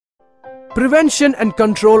Prevention and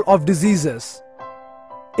control of diseases.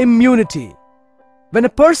 Immunity. When a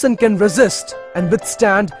person can resist and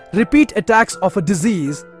withstand repeat attacks of a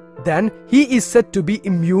disease, then he is said to be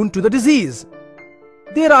immune to the disease.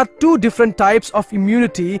 There are two different types of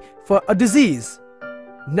immunity for a disease: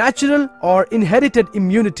 natural or inherited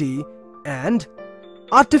immunity and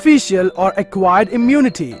artificial or acquired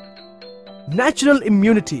immunity. Natural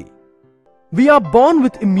immunity. We are born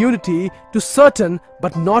with immunity to certain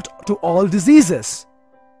but not to all diseases.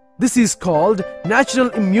 This is called natural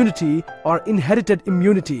immunity or inherited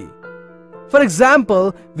immunity. For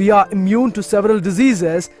example, we are immune to several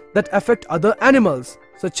diseases that affect other animals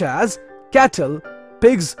such as cattle,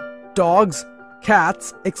 pigs, dogs,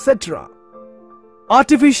 cats, etc.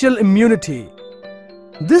 Artificial immunity.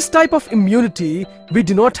 This type of immunity we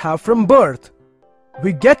do not have from birth.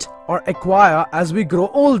 We get or acquire as we grow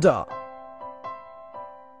older.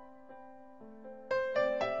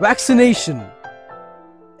 Vaccination.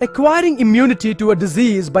 Acquiring immunity to a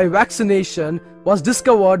disease by vaccination was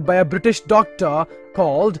discovered by a British doctor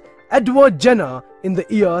called Edward Jenner in the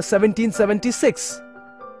year 1776.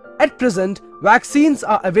 At present, vaccines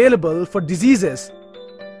are available for diseases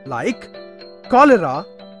like cholera,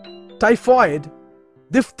 typhoid,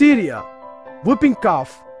 diphtheria, whooping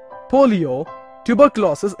cough, polio,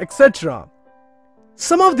 tuberculosis, etc.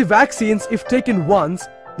 Some of the vaccines, if taken once,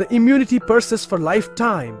 the immunity persists for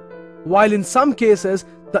lifetime, while in some cases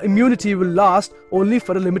the immunity will last only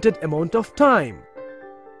for a limited amount of time.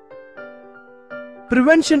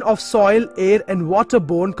 Prevention of soil, air and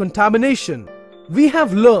waterborne contamination. We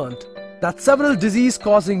have learned that several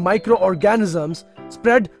disease-causing microorganisms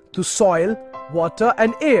spread through soil, water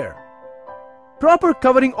and air. Proper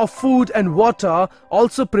covering of food and water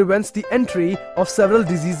also prevents the entry of several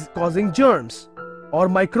disease-causing germs or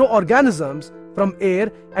microorganisms from air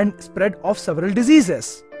and spread of several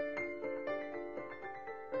diseases.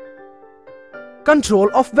 Control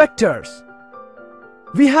of vectors.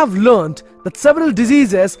 We have learned that several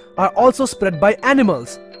diseases are also spread by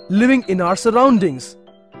animals living in our surroundings.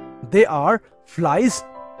 They are flies,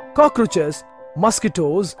 cockroaches,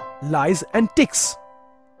 mosquitoes, lice and ticks.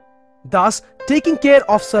 Thus, taking care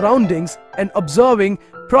of surroundings and observing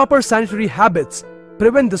proper sanitary habits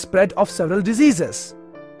prevent the spread of several diseases.